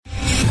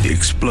The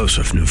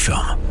explosive new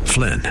film,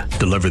 Flynn,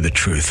 deliver the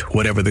truth,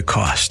 whatever the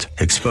cost,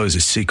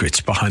 exposes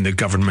secrets behind the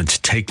government's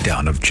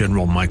takedown of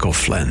General Michael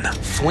Flynn.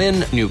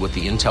 Flynn knew what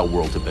the intel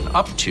world had been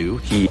up to.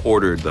 He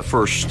ordered the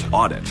first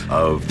audit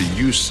of the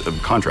use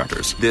of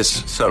contractors.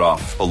 This set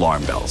off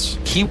alarm bells.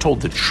 He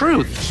told the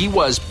truth. He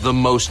was the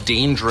most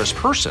dangerous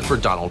person for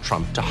Donald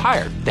Trump to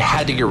hire. They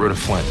had to get rid of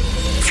Flynn.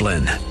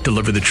 Flynn,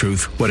 deliver the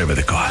truth, whatever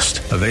the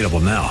cost. Available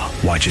now.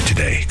 Watch it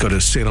today. Go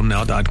to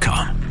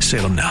salemnow.com.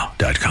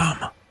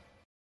 salemnow.com.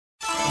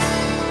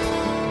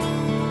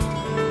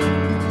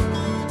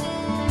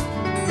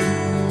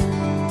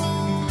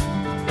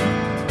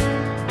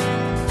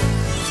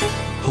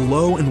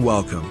 Hello and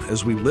welcome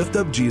as we lift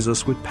up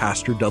Jesus with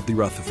Pastor Dudley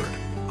Rutherford.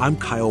 I'm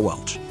Kyle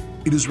Welch.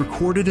 It is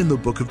recorded in the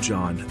book of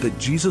John that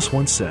Jesus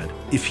once said,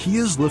 "If he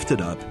is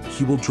lifted up,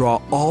 he will draw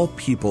all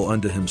people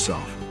unto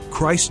himself."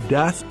 Christ's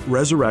death,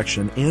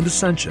 resurrection, and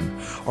ascension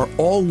are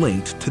all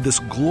linked to this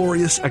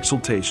glorious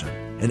exaltation,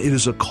 and it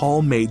is a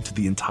call made to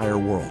the entire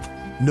world.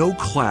 No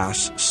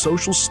class,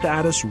 social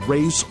status,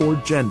 race, or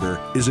gender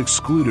is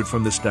excluded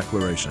from this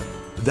declaration.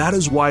 That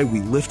is why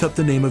we lift up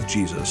the name of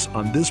Jesus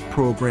on this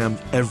program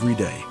every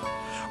day.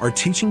 Our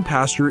teaching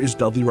pastor is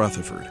Dudley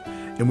Rutherford,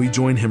 and we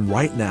join him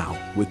right now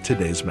with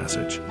today's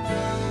message.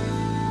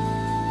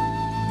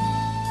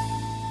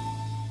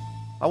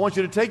 I want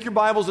you to take your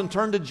Bibles and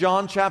turn to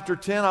John chapter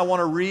 10. I want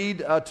to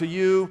read to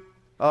you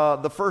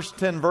the first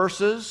 10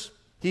 verses.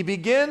 He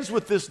begins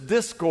with this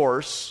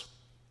discourse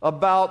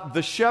about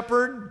the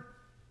shepherd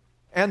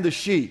and the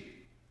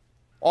sheep.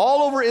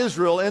 All over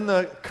Israel, in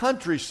the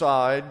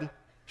countryside,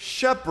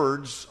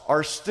 shepherds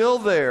are still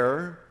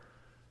there,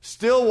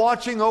 still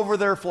watching over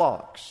their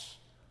flocks.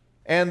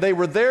 And they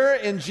were there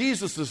in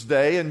Jesus'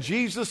 day, and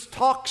Jesus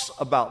talks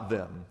about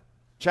them.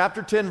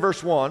 Chapter 10,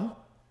 verse 1,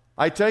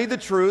 I tell you the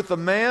truth, a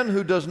man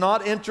who does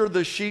not enter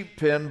the sheep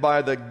pen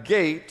by the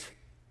gate,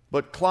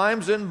 but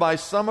climbs in by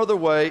some other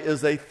way,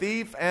 is a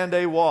thief and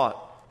a what?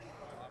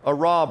 A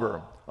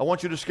robber. I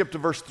want you to skip to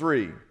verse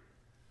 3.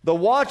 The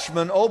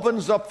watchman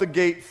opens up the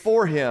gate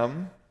for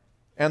him,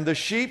 and the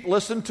sheep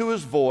listen to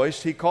his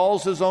voice. He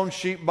calls his own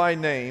sheep by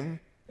name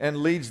and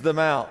leads them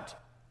out.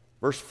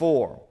 Verse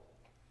 4.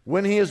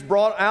 When he has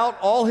brought out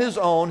all his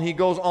own, he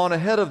goes on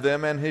ahead of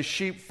them, and his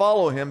sheep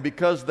follow him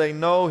because they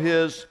know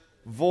his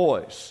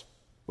voice.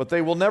 But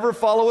they will never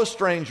follow a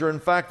stranger. In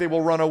fact, they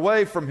will run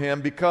away from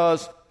him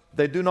because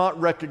they do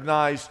not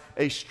recognize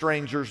a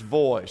stranger's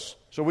voice.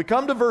 So we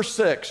come to verse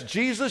 6.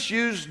 Jesus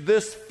used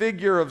this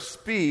figure of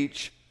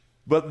speech,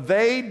 but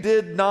they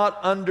did not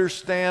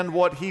understand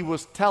what he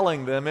was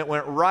telling them. It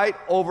went right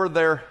over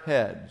their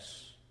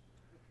heads.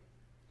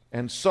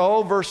 And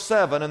so, verse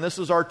 7, and this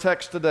is our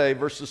text today,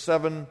 verses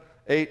 7,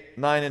 8,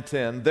 9, and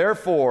 10.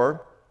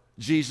 Therefore,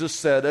 Jesus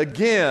said,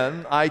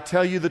 again, I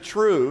tell you the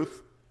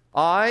truth,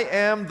 I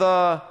am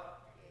the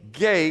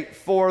gate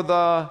for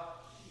the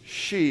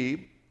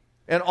sheep,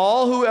 and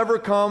all who ever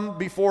come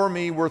before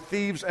me were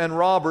thieves and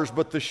robbers,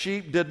 but the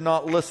sheep did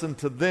not listen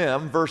to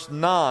them. Verse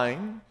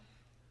 9,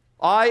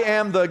 I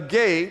am the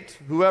gate.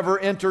 Whoever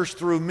enters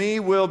through me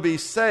will be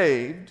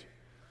saved.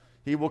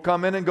 He will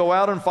come in and go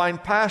out and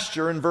find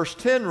pasture. And verse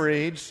 10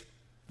 reads,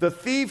 the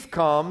thief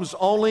comes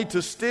only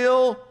to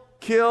steal,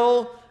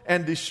 kill,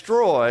 and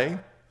destroy.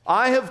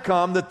 I have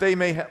come that they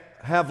may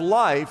have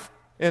life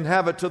and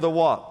have it to the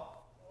what?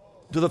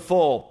 To the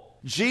full.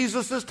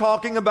 Jesus is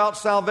talking about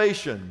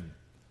salvation.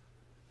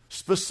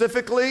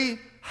 Specifically,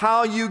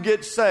 how you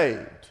get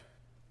saved.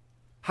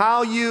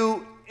 How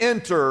you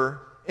enter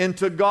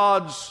into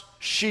God's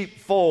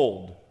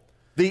sheepfold.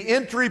 The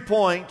entry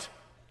point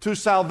to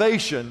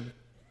salvation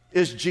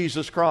is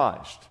Jesus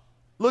Christ.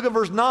 Look at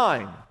verse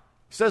 9. It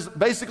says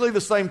basically the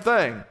same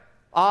thing.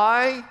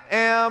 I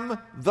am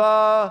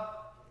the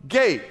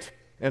gate,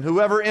 and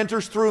whoever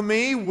enters through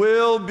me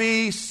will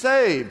be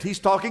saved. He's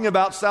talking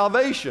about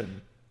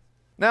salvation.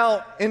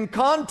 Now, in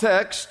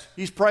context,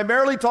 he's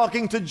primarily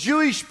talking to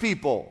Jewish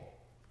people.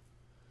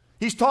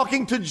 He's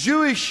talking to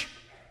Jewish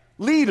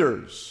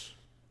leaders.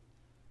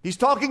 He's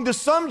talking to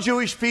some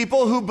Jewish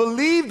people who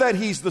believe that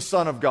he's the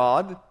Son of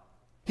God.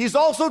 He's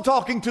also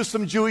talking to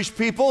some Jewish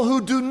people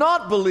who do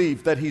not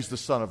believe that he's the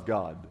Son of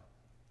God.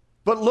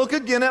 But look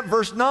again at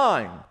verse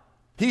 9.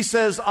 He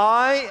says,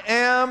 I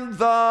am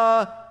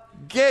the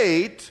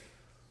gate.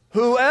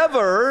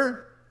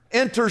 Whoever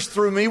enters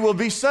through me will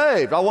be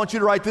saved. I want you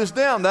to write this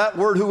down. That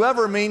word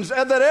whoever means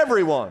that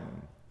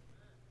everyone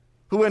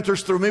who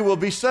enters through me will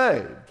be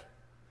saved.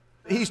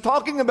 He's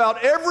talking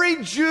about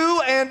every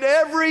Jew and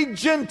every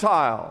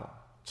Gentile.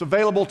 It's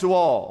available to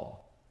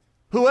all.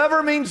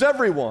 Whoever means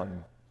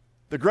everyone.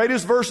 The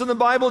greatest verse in the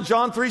Bible,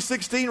 John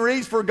 3:16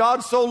 reads, for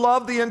God so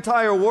loved the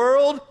entire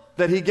world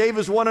that he gave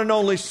his one and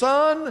only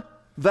Son,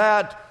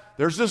 that,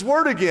 there's this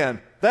word again,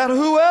 that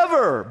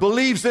whoever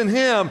believes in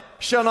him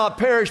shall not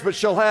perish but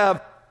shall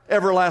have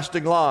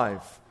everlasting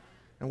life.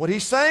 And what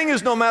he's saying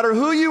is no matter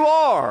who you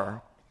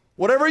are,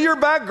 whatever your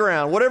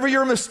background, whatever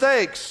your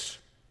mistakes,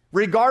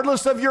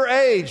 regardless of your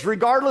age,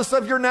 regardless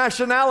of your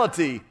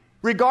nationality,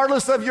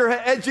 regardless of your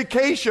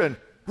education,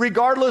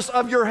 regardless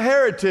of your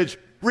heritage,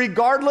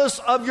 regardless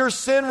of your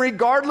sin,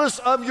 regardless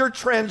of your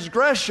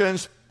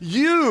transgressions,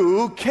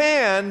 you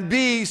can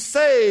be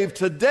saved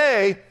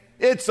today.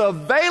 It's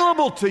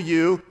available to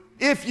you.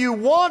 If you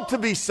want to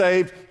be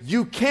saved,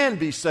 you can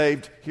be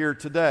saved here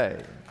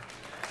today.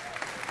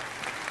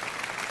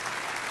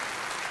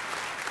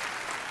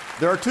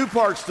 There are two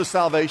parts to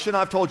salvation.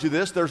 I've told you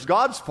this. There's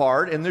God's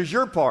part and there's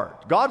your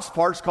part. God's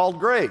part's called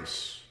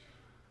grace.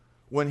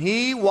 When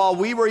while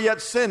we were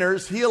yet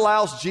sinners, He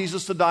allows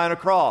Jesus to die on a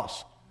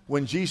cross.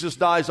 When Jesus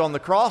dies on the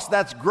cross,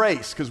 that's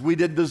grace because we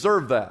didn't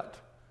deserve that.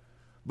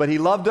 But He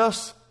loved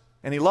us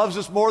and He loves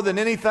us more than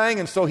anything,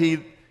 and so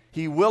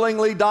He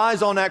willingly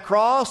dies on that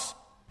cross,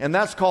 and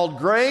that's called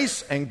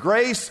grace, and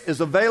grace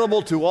is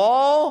available to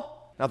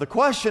all. Now the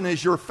question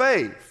is your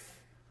faith.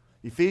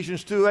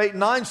 Ephesians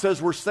 2:8-9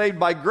 says we're saved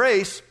by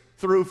grace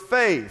through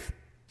faith.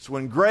 So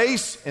when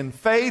grace and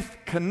faith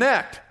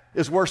connect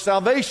is where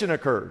salvation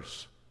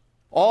occurs.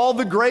 All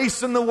the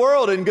grace in the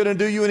world isn't going to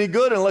do you any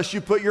good unless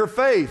you put your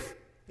faith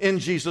in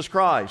Jesus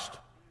Christ.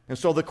 And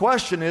so the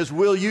question is,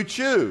 will you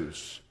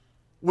choose?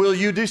 Will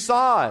you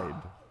decide?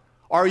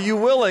 Are you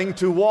willing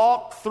to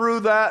walk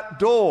through that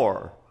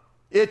door?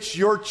 It's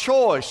your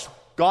choice.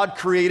 God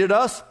created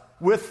us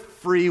with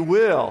free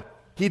will.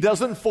 He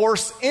doesn't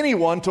force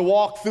anyone to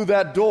walk through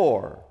that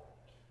door.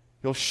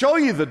 He'll show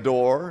you the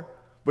door,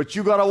 but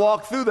you got to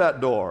walk through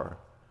that door.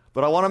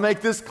 But I want to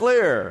make this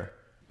clear.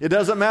 It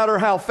doesn't matter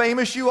how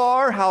famous you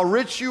are, how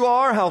rich you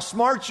are, how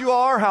smart you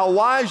are, how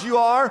wise you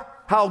are,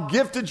 how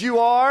gifted you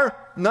are.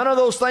 None of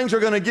those things are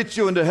going to get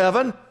you into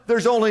heaven.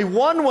 There's only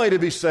one way to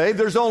be saved.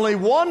 There's only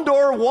one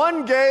door,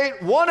 one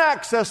gate, one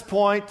access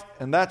point,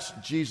 and that's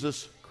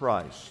Jesus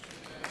Christ.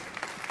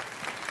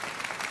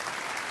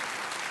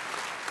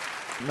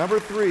 Number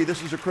 3,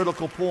 this is a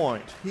critical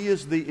point. He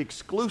is the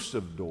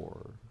exclusive door.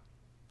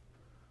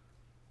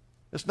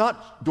 It's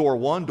not door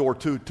 1, door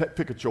 2,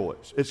 pick a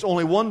choice. It's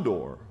only one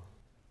door.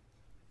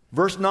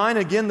 Verse 9,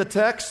 again, the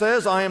text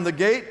says, I am the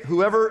gate.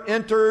 Whoever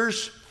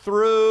enters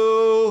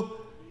through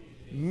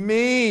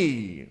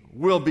me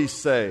will be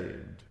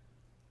saved.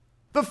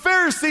 The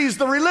Pharisees,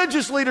 the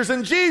religious leaders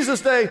in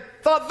Jesus' day,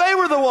 thought they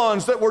were the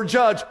ones that were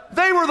judged.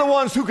 They were the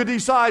ones who could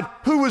decide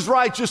who was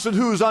righteous and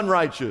who was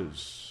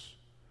unrighteous.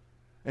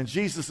 And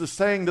Jesus is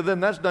saying to them,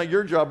 that's not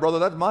your job, brother,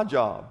 that's my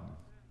job.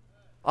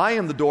 I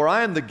am the door,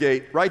 I am the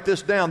gate. Write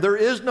this down. There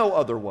is no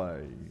other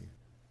way.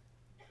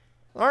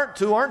 Aren't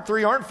 2, aren't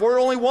 3, aren't 4,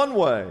 only one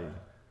way.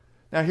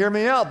 Now hear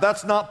me out.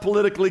 That's not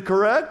politically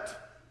correct.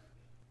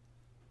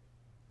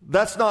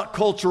 That's not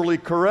culturally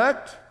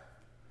correct.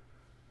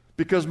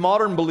 Because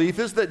modern belief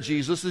is that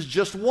Jesus is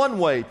just one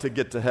way to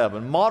get to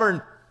heaven.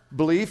 Modern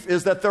belief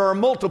is that there are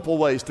multiple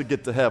ways to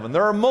get to heaven.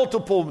 There are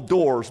multiple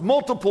doors,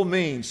 multiple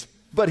means.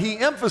 But he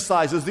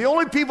emphasizes the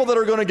only people that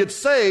are going to get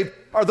saved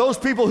are those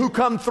people who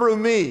come through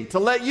me. To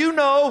let you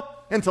know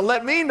and to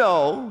let me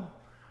know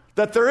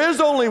that there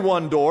is only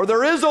one door,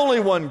 there is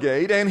only one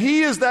gate, and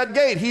He is that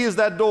gate, He is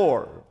that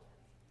door.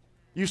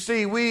 You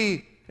see,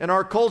 we, in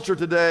our culture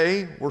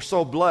today, we're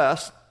so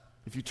blessed.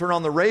 If you turn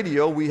on the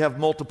radio, we have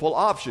multiple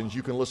options.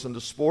 You can listen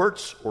to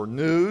sports or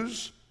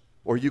news,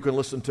 or you can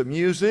listen to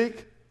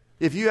music.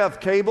 If you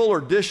have cable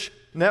or dish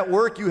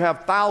network, you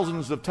have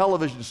thousands of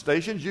television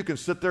stations. You can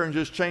sit there and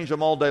just change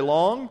them all day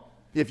long.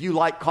 If you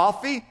like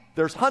coffee,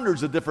 there's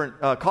hundreds of different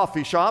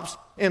coffee shops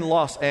in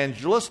Los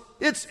Angeles.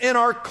 It's in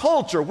our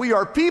culture. We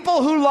are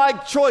people who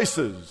like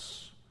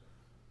choices.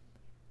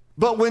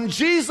 But when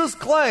Jesus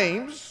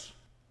claims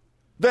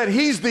that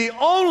He's the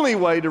only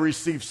way to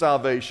receive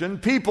salvation,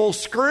 people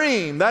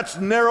scream, that's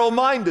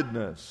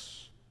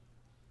narrow-mindedness.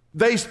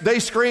 They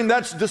scream,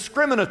 that's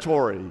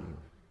discriminatory.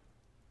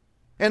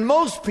 And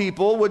most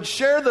people would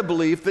share the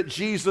belief that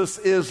Jesus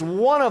is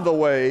one of the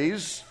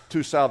ways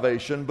to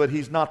salvation, but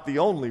He's not the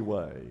only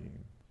way.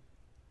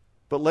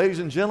 But ladies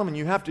and gentlemen,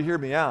 you have to hear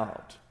me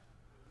out.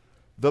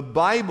 The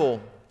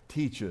Bible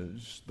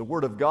teaches, the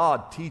Word of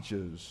God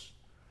teaches,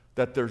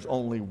 that there's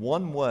only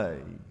one way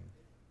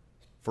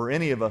for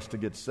any of us to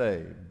get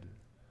saved.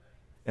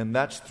 And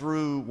that's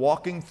through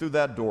walking through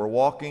that door,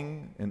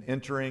 walking and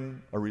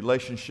entering a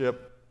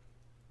relationship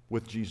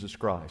with Jesus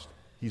Christ.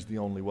 He's the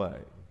only way.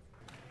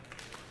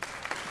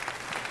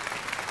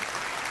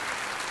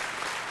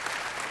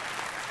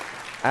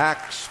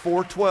 Acts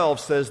 4:12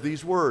 says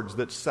these words,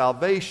 that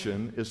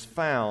salvation is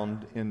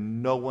found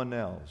in no one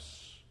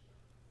else.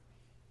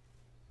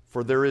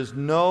 For there is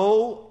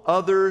no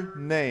other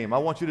name. I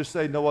want you to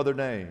say no other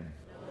name.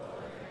 No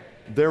other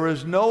name. There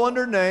is no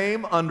other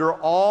name under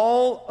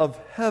all of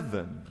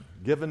heaven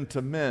given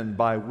to men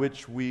by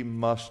which we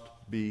must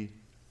be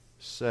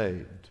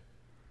saved.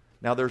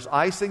 Now there's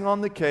icing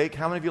on the cake.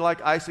 How many of you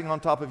like icing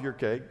on top of your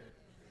cake?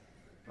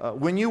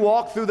 When you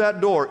walk through that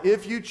door,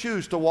 if you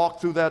choose to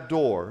walk through that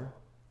door,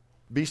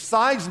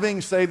 besides being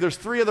saved, there's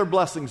 3 other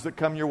blessings that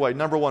come your way.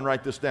 Number 1,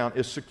 write this down,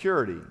 is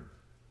security.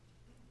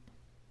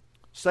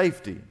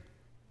 Safety.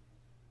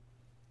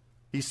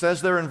 He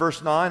says there in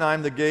verse 9, I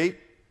am the gate.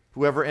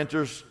 Whoever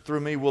enters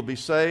through me will be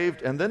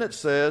saved. And then it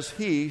says,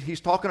 he's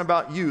talking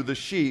about you, the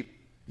sheep.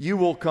 You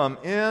will come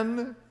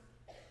in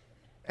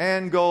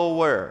and go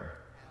where?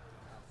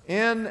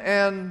 In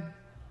and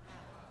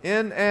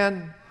it's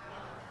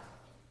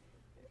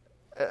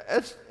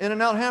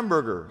In-N-Out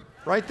hamburger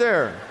right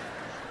there.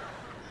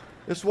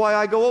 That's why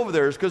I go over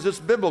there, is because it's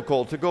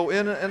biblical to go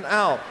in and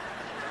out.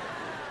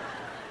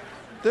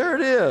 There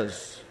it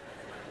is.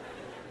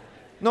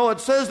 No,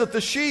 it says that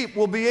the sheep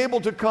will be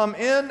able to come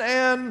in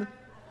and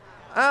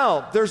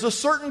out. There's a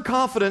certain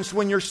confidence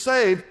when you're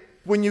saved,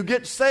 when you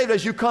get saved,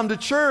 as you come to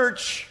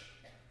church.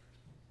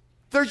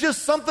 There's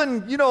just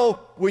something,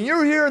 when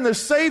you're here in the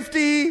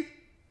safety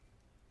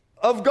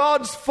of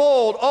God's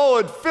fold,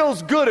 it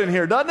feels good in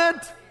here, doesn't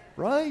it?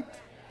 Right?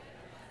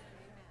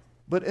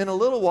 But in a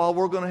little while,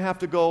 we're going to have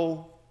to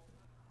go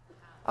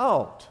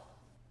out.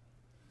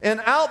 And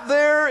out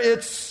there,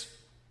 it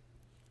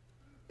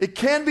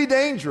can be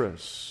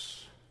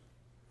dangerous.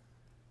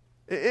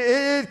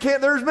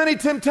 There's many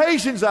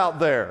temptations out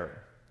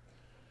there.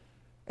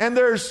 And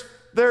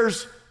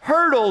there's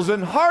hurdles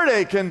and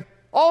heartache and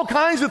all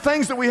kinds of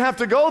things that we have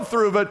to go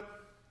through. But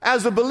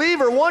as a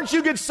believer, once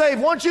you get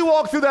saved, once you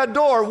walk through that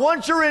door,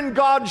 once you're in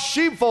God's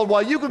sheepfold,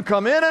 you can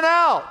come in and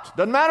out.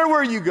 Doesn't matter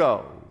where you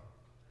go.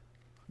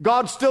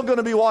 God's still going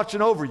to be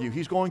watching over you.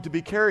 He's going to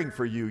be caring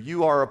for you.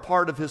 You are a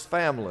part of His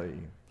family.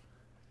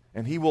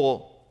 And He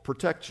will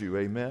protect you.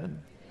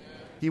 Amen?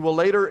 He will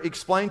later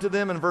explain to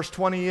them in verse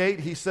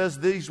 28, He says,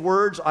 "These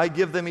words, I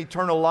give them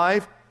eternal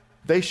life.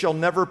 They shall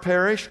never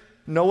perish.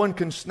 No one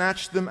can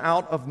snatch them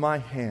out of my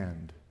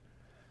hand."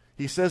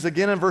 He says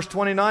again in verse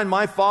 29,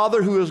 "My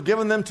Father who has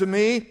given them to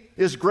me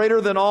is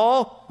greater than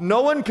all.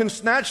 No one can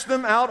snatch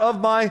them out of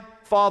my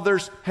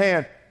Father's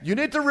hand." You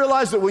need to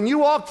realize that when you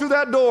walk through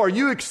that door,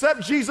 you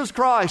accept Jesus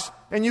Christ,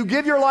 and you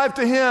give your life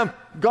to Him,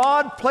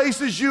 God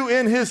places you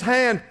in His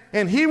hand,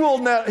 and He will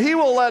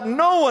let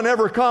no one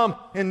ever come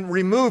and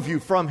remove you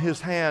from His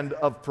hand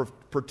of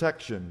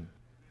protection.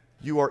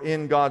 You are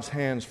in God's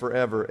hands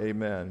forever.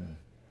 Amen.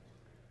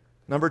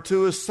 Number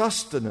 2 is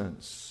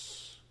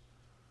sustenance.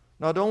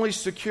 Not only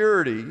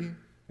security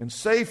and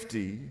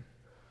safety,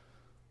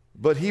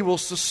 but He will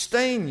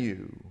sustain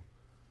you.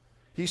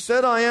 He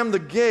said, "I am the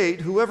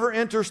gate. Whoever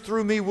enters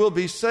through me will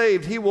be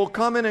saved. He will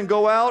come in and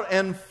go out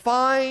and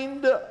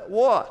find"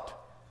 what?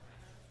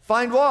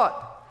 Find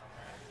what?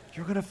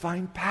 You're going to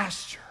find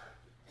pasture.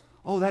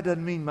 Oh, that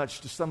doesn't mean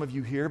much to some of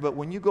you here, but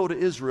when you go to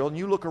Israel and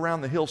you look around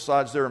the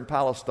hillsides there in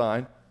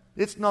Palestine,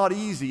 it's not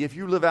easy if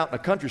you live out in the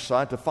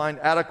countryside to find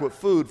adequate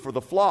food for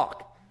the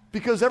flock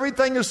because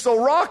everything is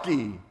so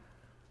rocky.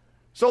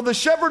 So the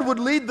shepherd would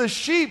lead the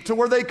sheep to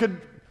where they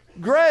could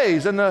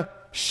graze, and the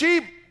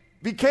sheep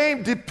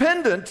became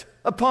dependent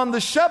upon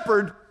the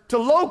shepherd to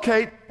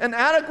locate an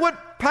adequate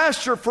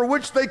pasture for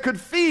which they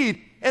could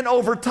feed. And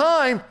over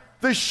time,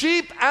 the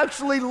sheep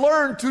actually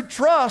learned to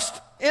trust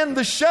in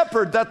the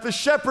shepherd, that the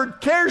shepherd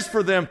cares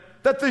for them,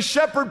 that the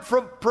shepherd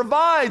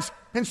provides.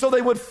 And so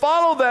they would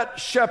follow that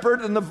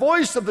shepherd and the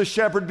voice of the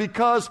shepherd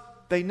because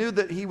they knew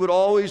that he would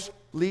always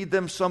lead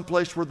them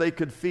someplace where they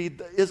could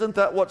feed. Isn't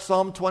that what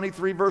Psalm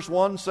 23 verse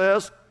 1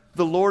 says?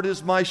 "The Lord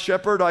is my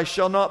shepherd, I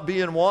shall not be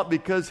in want,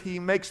 because He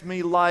makes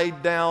me lie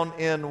down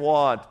in"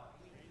 what?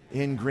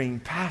 "In green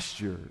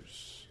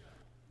pastures.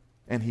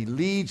 And He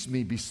leads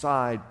me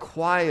beside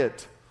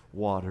quiet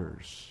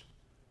waters.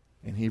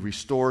 And He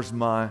restores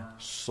my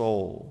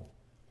soul."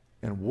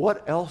 And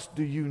what else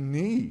do you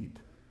need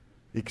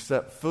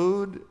except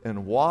food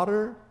and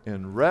water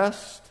and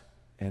rest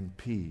and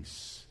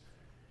peace?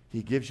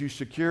 He gives you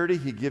security.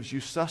 He gives you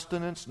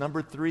sustenance.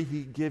 Number 3,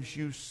 He gives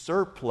you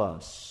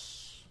surplus.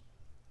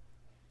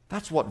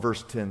 That's what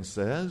verse 10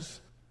 says,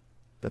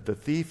 that the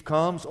thief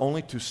comes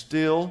only to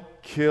steal,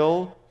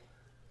 kill,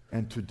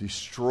 and to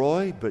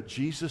destroy. But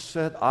Jesus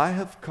said, "I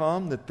have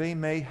come that they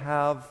may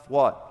have"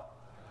 what?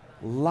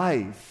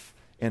 "Life,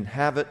 and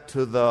have it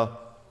to the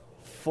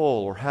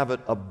full," or have it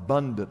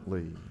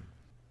abundantly.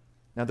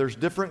 Now there's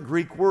different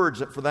Greek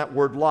words for that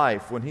word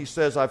life. When He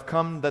says, "I've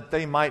come that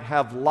they might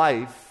have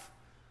life,"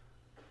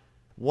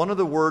 one of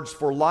the words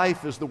for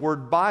life is the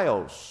word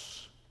bios.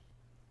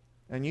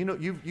 And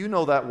you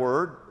know that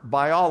word,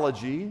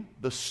 biology,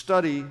 the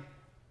study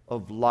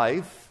of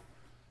life.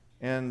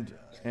 And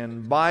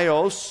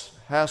bios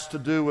has to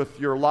do with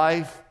your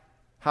life,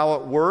 how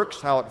it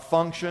works, how it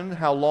functions,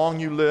 how long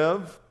you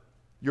live,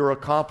 your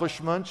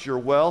accomplishments, your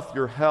wealth,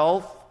 your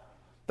health.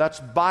 That's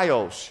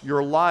bios,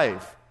 your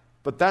life.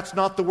 But that's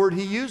not the word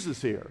He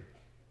uses here.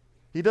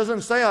 He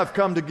doesn't say, "I've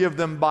come to give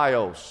them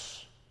bios."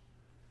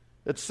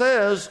 It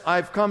says,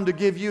 "I've come to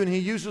give you," and He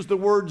uses the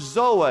word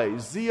Zoe,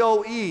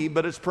 Z-O-E,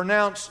 but it's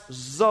pronounced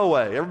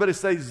Zoe. Everybody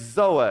say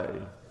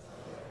Zoe.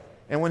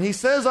 And when He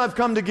says, "I've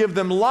come to give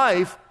them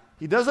life,"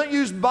 He doesn't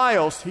use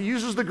bios. He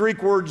uses the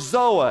Greek word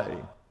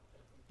Zoe,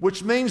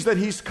 which means that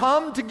He's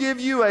come to give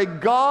you a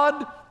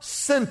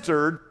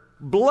God-centered,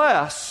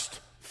 blessed,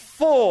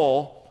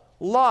 full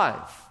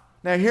life.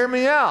 Now hear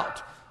me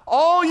out.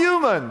 All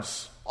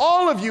humans,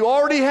 all of you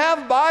already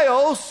have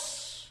bios.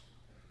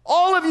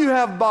 All of you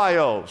have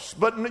bios,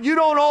 but you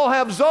don't all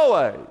have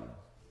Zoe.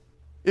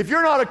 If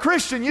you're not a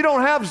Christian, you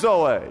don't have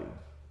Zoe.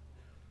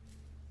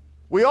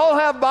 We all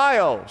have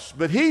bios,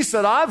 but he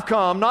said, I've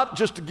come not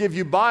just to give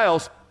you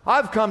bios,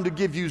 I've come to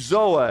give you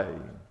Zoe.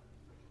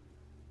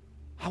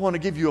 I want to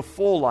give you a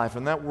full life,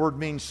 and that word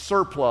means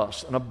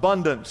surplus, an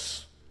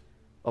abundance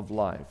of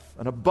life,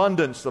 an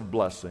abundance of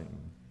blessing.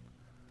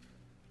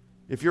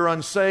 If you're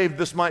unsaved,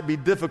 this might be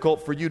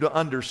difficult for you to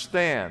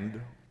understand,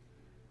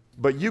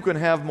 but you can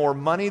have more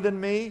money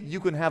than me, you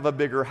can have a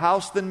bigger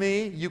house than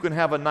me, you can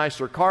have a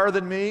nicer car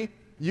than me,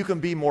 you can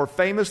be more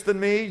famous than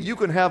me, you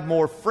can have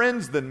more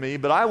friends than me,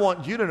 but I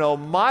want you to know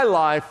my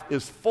life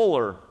is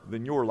fuller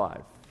than your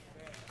life.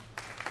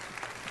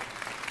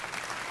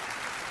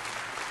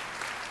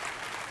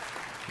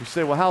 You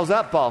say, well, how is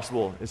that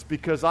possible? It's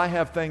because I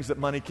have things that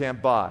money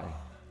can't buy.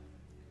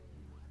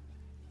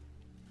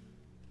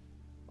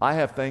 I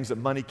have things that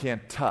money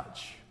can't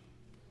touch.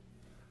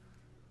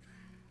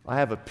 I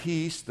have a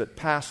peace that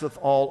passeth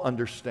all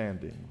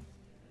understanding.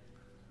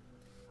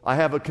 I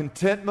have a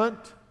contentment.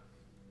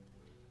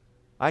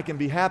 I can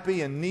be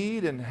happy in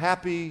need and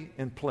happy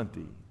in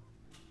plenty.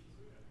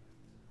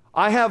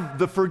 I have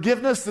the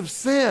forgiveness of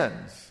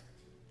sins.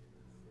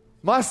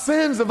 My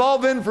sins have all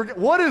been forgiven.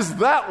 What is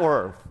that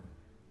worth?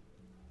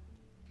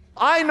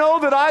 I know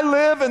that I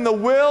live in the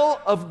will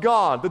of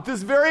God, that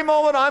this very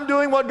moment I'm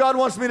doing what God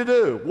wants me to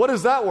do. What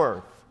is that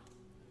worth?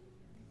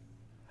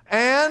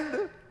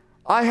 And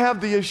I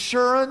have the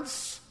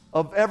assurance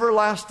of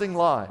everlasting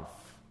life.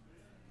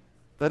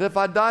 That if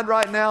I died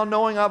right now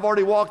knowing I've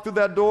already walked through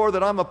that door,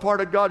 that I'm a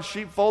part of God's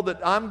sheepfold, that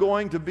I'm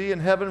going to be in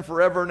heaven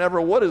forever and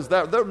ever. What is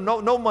that?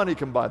 No money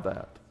can buy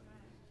that.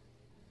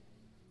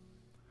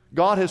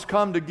 God has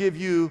come to give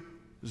you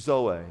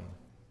Zoe.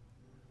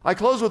 I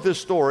close with this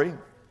story.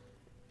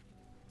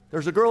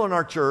 There's a girl in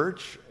our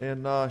church,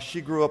 and she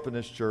grew up in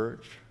this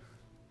church.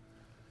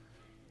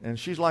 And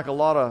she's like a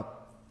lot of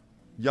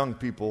young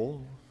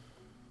people,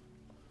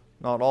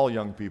 not all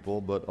young people,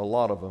 but a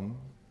lot of them,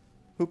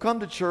 who come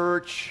to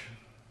church,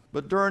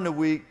 but during the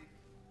week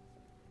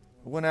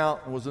went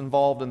out and was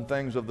involved in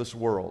things of this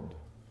world.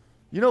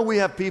 You know, we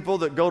have people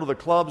that go to the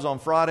clubs on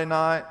Friday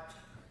night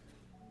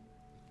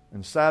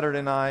and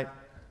Saturday night,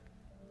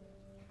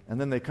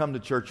 and then they come to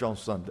church on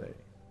Sunday.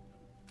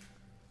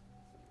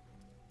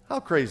 How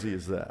crazy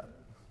is that?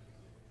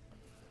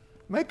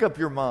 Make up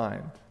your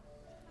mind.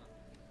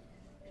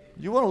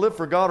 You want to live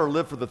for God or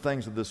live for the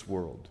things of this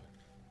world?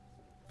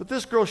 But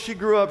this girl, she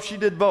grew up, she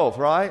did both,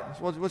 right?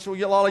 A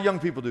lot of young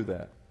people do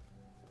that.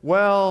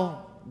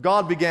 Well,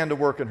 God began to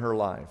work in her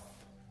life.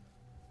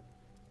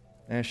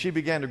 And she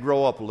began to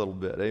grow up a little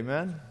bit,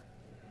 amen?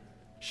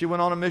 She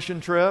went on a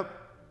mission trip.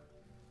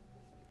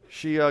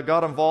 She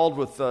got involved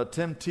with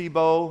Tim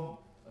Tebow,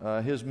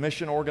 his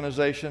mission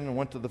organization, and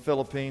went to the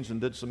Philippines and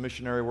did some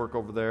missionary work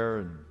over there.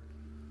 And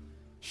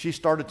she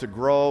started to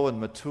grow and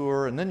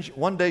mature. And then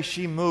one day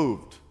she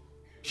moved.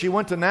 She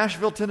went to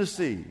Nashville,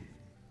 Tennessee.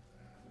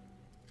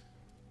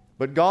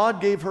 But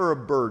God gave her a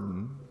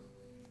burden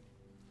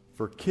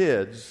for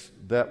kids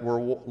that were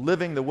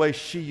living the way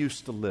she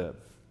used to live.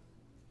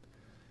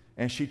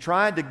 And she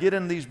tried to get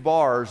in these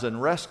bars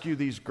and rescue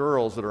these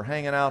girls that are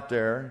hanging out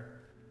there.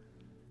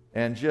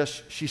 And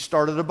she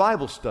started a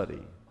Bible study.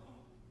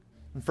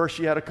 And first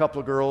she had a couple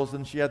of girls,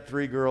 then she had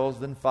 3 girls,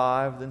 then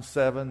 5, then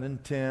 7, then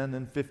 10,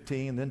 then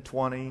 15, then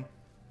 20.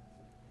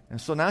 And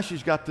so now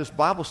she's got this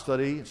Bible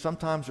study.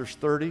 Sometimes there's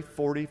 30,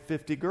 40,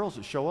 50 girls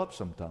that show up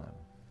sometime.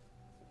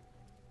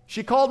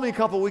 She called me a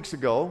couple of weeks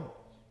ago.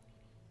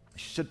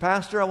 She said,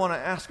 Pastor, I want to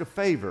ask a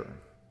favor.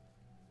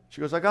 She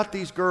goes, I got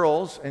these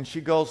girls, and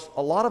she goes,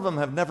 a lot of them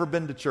have never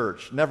been to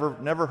church,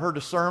 never heard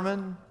a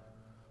sermon.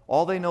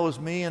 All they know is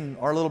me and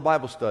our little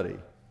Bible study.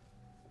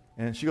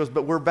 And she goes,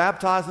 but we're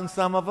baptizing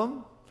some of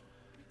them,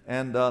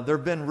 and there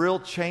have been real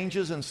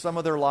changes in some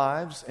of their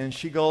lives. And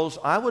she goes,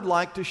 I would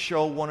like to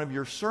show one of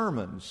your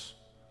sermons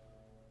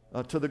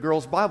to the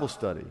girls' Bible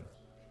study.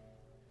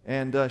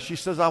 And she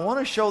says, I want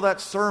to show that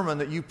sermon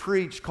that you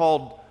preach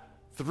called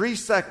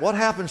What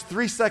Happens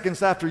 3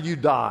 Seconds After You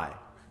Die?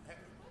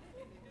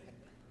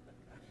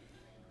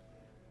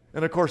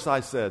 And of course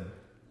I said,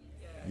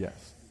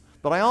 yes.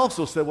 But I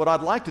also said, what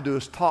I'd like to do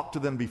is talk to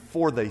them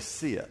before they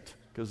see it.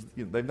 Because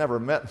they've never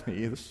met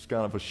me. This is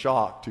kind of a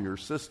shock to your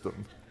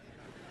system.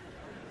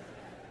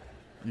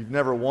 You've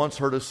never once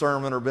heard a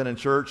sermon or been in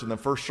church, and the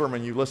first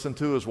sermon you listen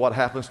to is what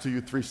happens to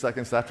you 3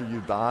 seconds after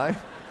you die.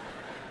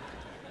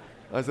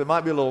 I said, it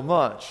might be a little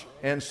much.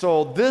 And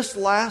so this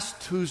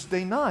last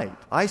Tuesday night,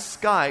 I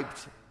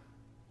Skyped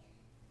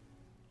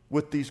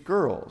with these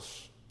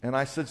girls. And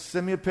I said,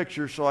 send me a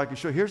picture so I can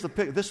show you. Here's the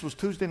picture. This was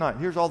Tuesday night.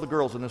 Here's all the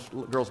girls in this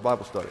girls'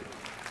 Bible study.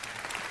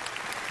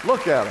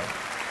 Look at them.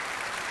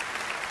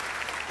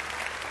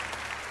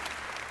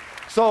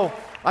 So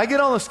I get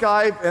on the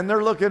Skype, and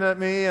they're looking at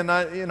me, and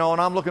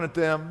I'm looking at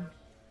them.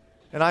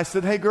 And I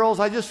said, hey, girls,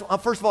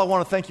 first of all, I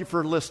want to thank you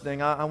for listening.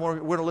 We're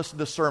going to listen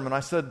to this sermon.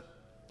 I said,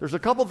 there's a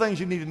couple things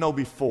you need to know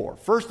before.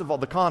 First of all,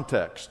 the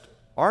context.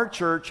 Our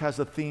church has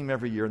a theme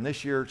every year, and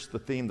this year it's the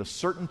theme, the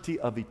certainty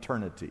of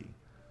eternity.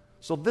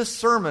 So this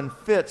sermon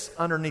fits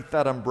underneath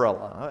that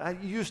umbrella.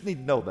 You just need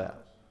to know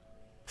that.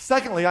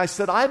 Secondly, I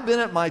said, I've been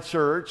at my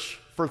church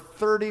for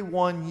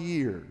 31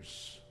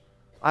 years.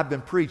 I've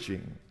been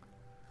preaching.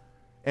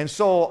 And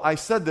so I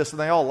said this, and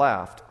they all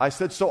laughed. I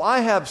said, so I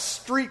have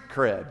street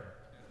cred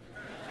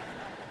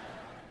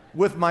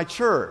with my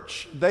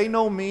church. They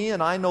know me,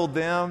 and I know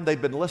them.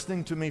 They've been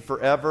listening to me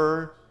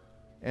forever.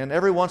 And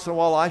every once in a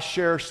while, I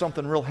share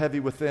something real heavy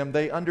with them.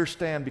 They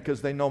understand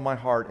because they know my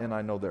heart, and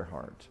I know their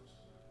heart.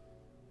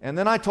 And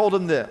then I told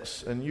them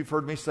this, and you've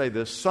heard me say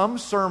this. Some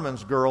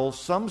sermons, girls,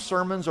 some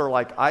sermons are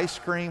like ice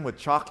cream with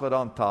chocolate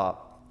on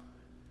top.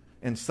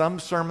 And some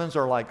sermons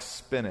are like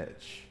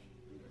spinach.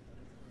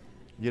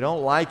 You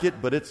don't like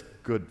it, but it's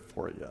good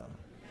for you.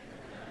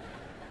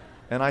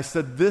 And I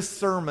said, this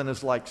sermon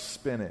is like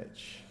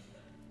spinach.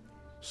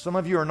 Some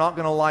of you are not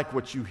going to like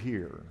what you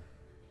hear,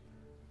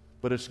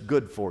 but it's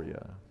good for you.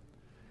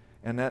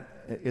 And that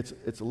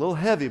it's a little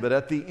heavy, but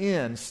at the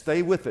end,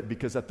 stay with it,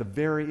 because at the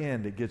very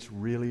end, it gets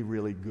really,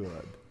 really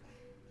good.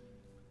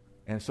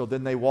 And so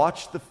then they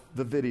watched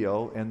the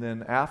video, and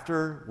then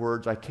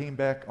afterwards, I came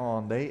back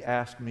on. They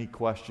asked me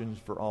questions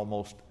for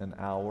almost an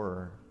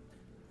hour.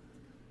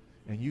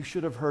 And you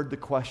should have heard the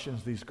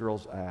questions these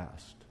girls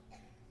asked.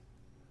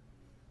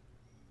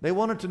 They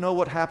wanted to know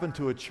what happened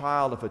to a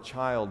child if a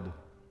child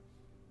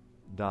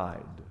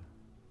died,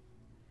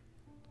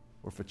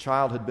 or if a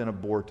child had been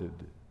aborted.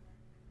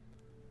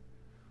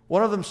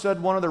 One of them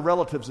said one of their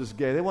relatives is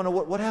gay. They want to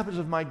know, what happens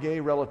if my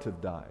gay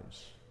relative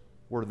dies?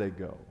 Where do they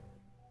go?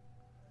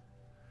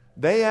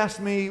 They asked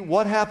me,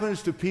 what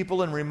happens to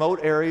people in remote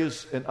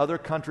areas in other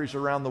countries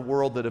around the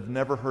world that have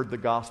never heard the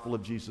gospel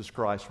of Jesus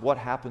Christ? What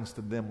happens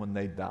to them when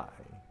they die?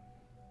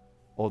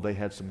 Oh, they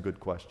had some good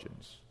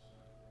questions.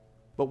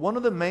 But one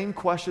of the main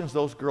questions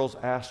those girls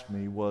asked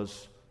me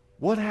was,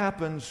 what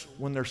happens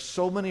when there's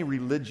so many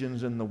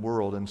religions in the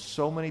world and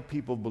so many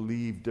people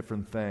believe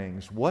different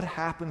things? What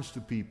happens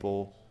to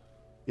people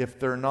if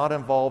they're not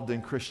involved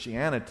in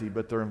Christianity,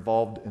 but they're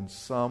involved in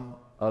some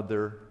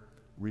other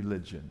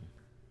religion?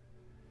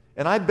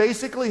 And I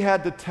basically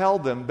had to tell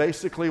them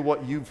basically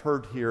what you've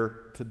heard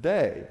here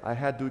today. I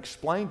had to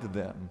explain to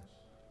them,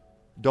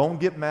 don't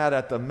get mad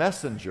at the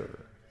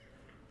messenger.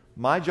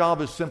 My job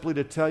is simply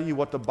to tell you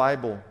what the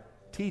Bible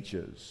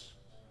teaches.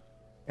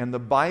 And the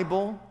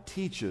Bible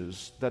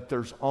teaches that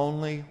there's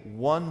only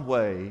one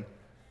way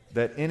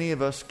that any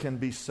of us can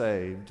be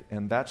saved,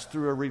 and that's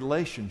through a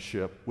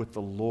relationship with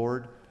the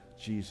Lord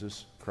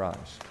Jesus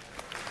Christ.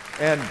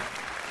 And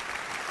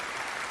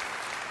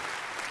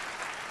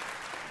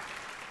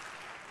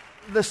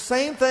the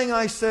same thing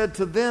I said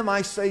to them,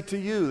 I say to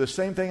you. The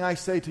same thing I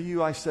say to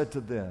you, I said to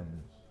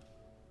them.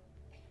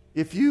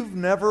 If you've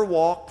never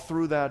walked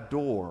through that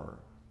door,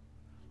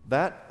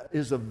 that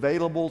is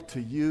available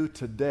to you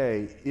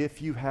today if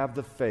you have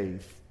the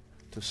faith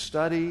to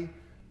study,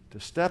 to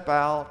step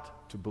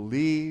out, to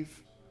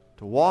believe,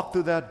 to walk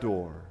through that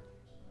door.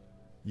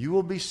 You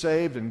will be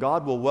saved, and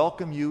God will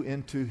welcome you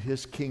into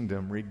His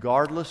kingdom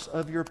regardless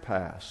of your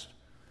past,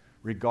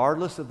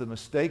 regardless of the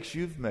mistakes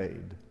you've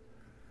made.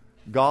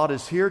 God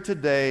is here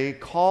today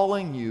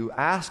calling you,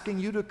 asking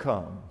you to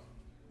come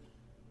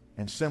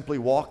and simply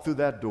walk through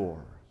that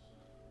door.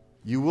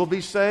 You will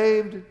be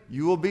saved.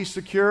 You will be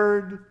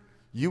secured.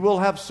 You will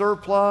have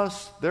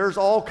surplus. There's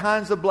all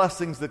kinds of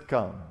blessings that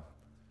come.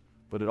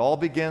 But it all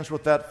begins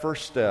with that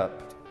first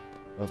step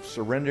of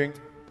surrendering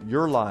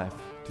your life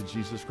to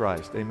Jesus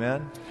Christ.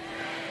 Amen?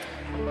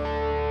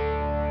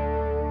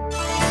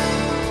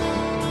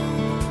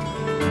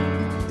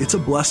 It's a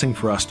blessing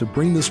for us to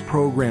bring this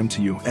program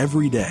to you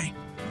every day.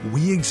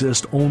 We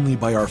exist only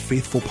by our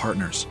faithful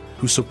partners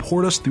who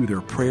support us through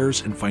their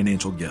prayers and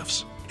financial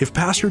gifts. If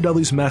Pastor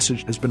Dudley's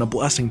message has been a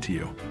blessing to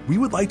you, we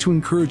would like to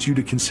encourage you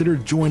to consider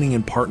joining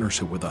in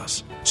partnership with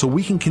us so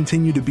we can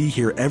continue to be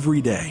here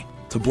every day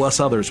to bless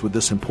others with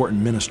this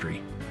important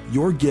ministry.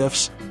 Your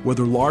gifts,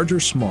 whether large or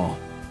small,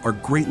 are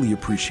greatly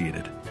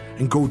appreciated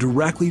and go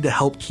directly to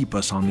help keep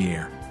us on the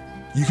air.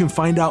 You can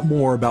find out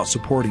more about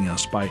supporting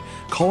us by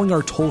calling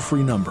our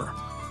toll-free number,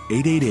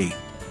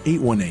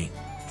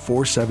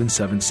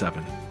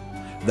 888-818-4777.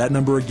 That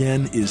number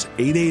again is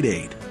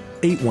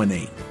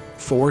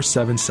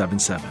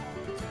 888-818-4777.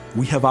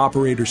 We have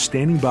operators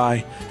standing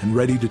by and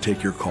ready to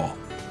take your call.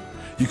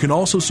 You can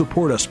also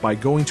support us by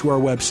going to our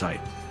website,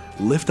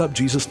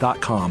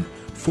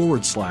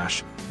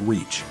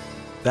 liftupjesus.com/reach.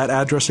 That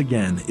address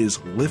again is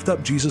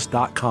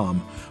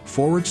liftupjesus.com/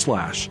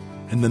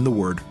 and then the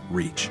word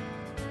reach.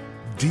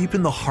 Deep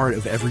in the heart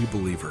of every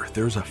believer,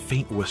 there's a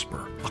faint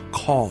whisper, a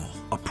call,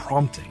 a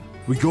prompting.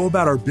 We go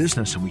about our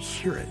business and we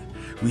hear it.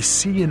 We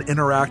see and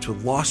interact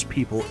with lost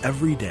people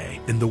every day,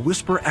 and the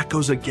whisper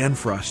echoes again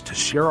for us to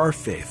share our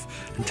faith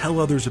and tell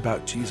others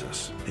about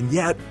Jesus. And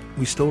yet,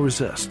 we still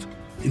resist.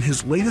 In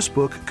his latest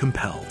book,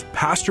 Compelled,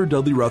 Pastor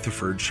Dudley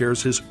Rutherford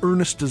shares his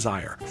earnest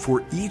desire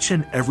for each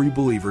and every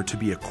believer to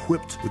be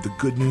equipped with the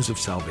good news of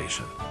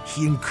salvation.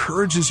 He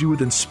encourages you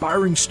with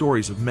inspiring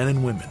stories of men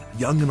and women,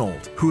 young and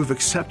old, who have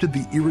accepted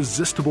the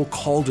irresistible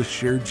call to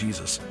share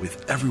Jesus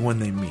with everyone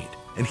they meet.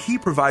 and he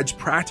provides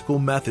practical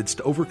methods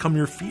to overcome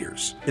your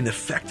fears and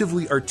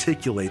effectively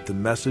articulate the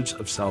message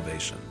of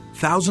salvation.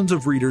 Thousands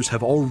of readers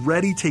have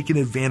already taken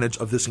advantage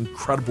of this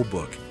incredible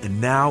book,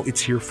 and now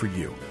it's here for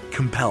you.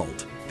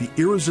 Compelled, the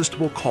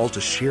irresistible call to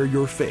share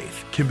your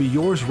faith, can be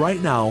yours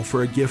right now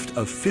for a gift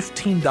of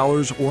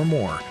 $15 or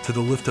more to the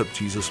Lift Up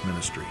Jesus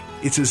ministry.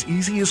 It's as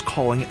easy as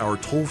calling our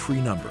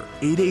toll-free number,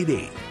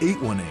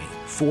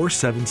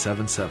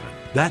 888-818-4777.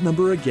 That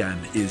number again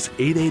is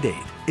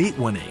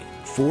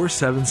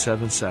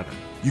 888-818-4777.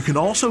 You can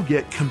also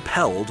get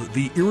Compelled,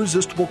 the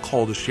irresistible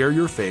call to share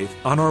your faith,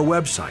 on our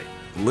website,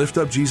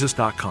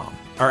 liftupjesus.com.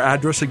 Our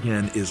address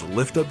again is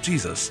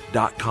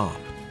liftupjesus.com.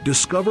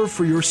 Discover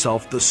for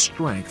yourself the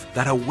strength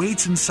that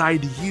awaits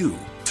inside you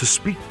to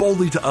speak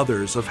boldly to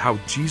others of how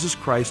Jesus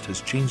Christ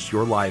has changed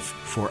your life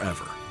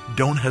forever.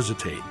 Don't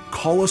hesitate.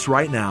 Call us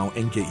right now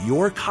and get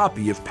your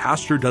copy of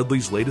Pastor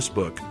Dudley's latest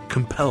book,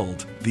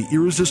 Compelled, the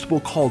irresistible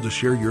call to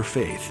share your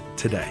faith,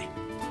 today.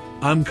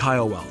 I'm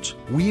Kyle Welch.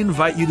 We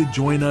invite you to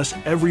join us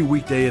every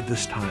weekday at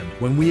this time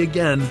when we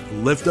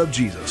again lift up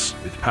Jesus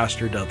with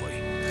Pastor Dudley.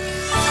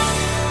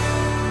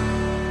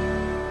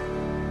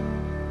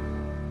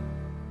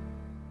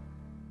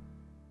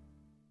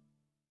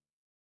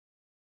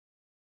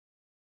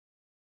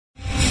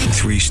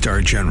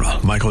 Three-star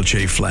General Michael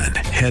J. Flynn,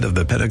 head of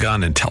the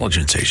Pentagon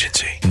Intelligence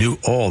Agency, knew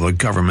all the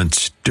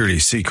government's dirty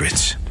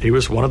secrets. He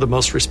was one of the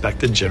most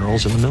respected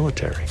generals in the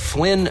military.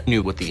 Flynn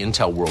knew what the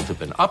intel world had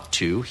been up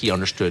to. He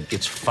understood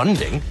its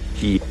funding.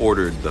 He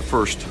ordered the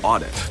first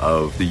audit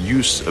of the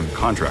use of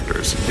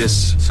contractors.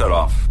 This set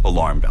off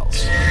alarm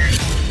bells.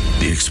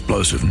 The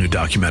explosive new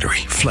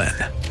documentary, Flynn,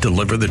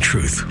 Deliver the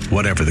Truth,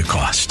 Whatever the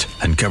Cost,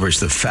 uncovers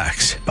the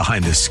facts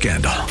behind this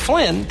scandal.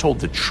 Flynn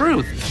told the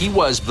truth. He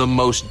was the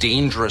most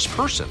dangerous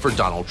person for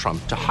Donald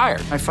Trump to hire.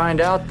 I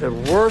find out the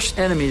worst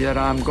enemy that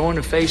I'm going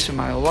to face in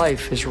my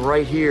life is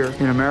right here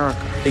in America.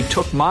 They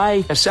took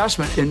my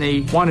assessment and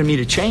they wanted me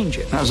to change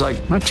it. And I was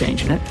like, I'm not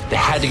changing it. They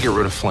had to get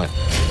rid of Flynn.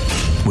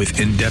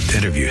 With in-depth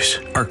interviews,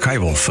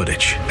 archival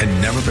footage,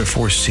 and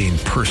never-before-seen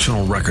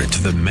personal records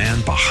of the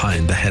man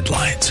behind the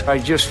headlines. I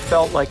just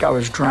felt like I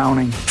was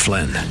drowning.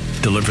 Flynn,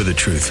 Deliver the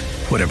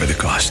Truth, Whatever the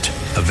Cost.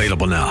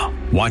 Available now.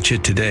 Watch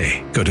it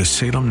today. Go to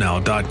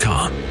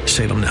salemnow.com.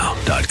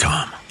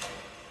 salemnow.com.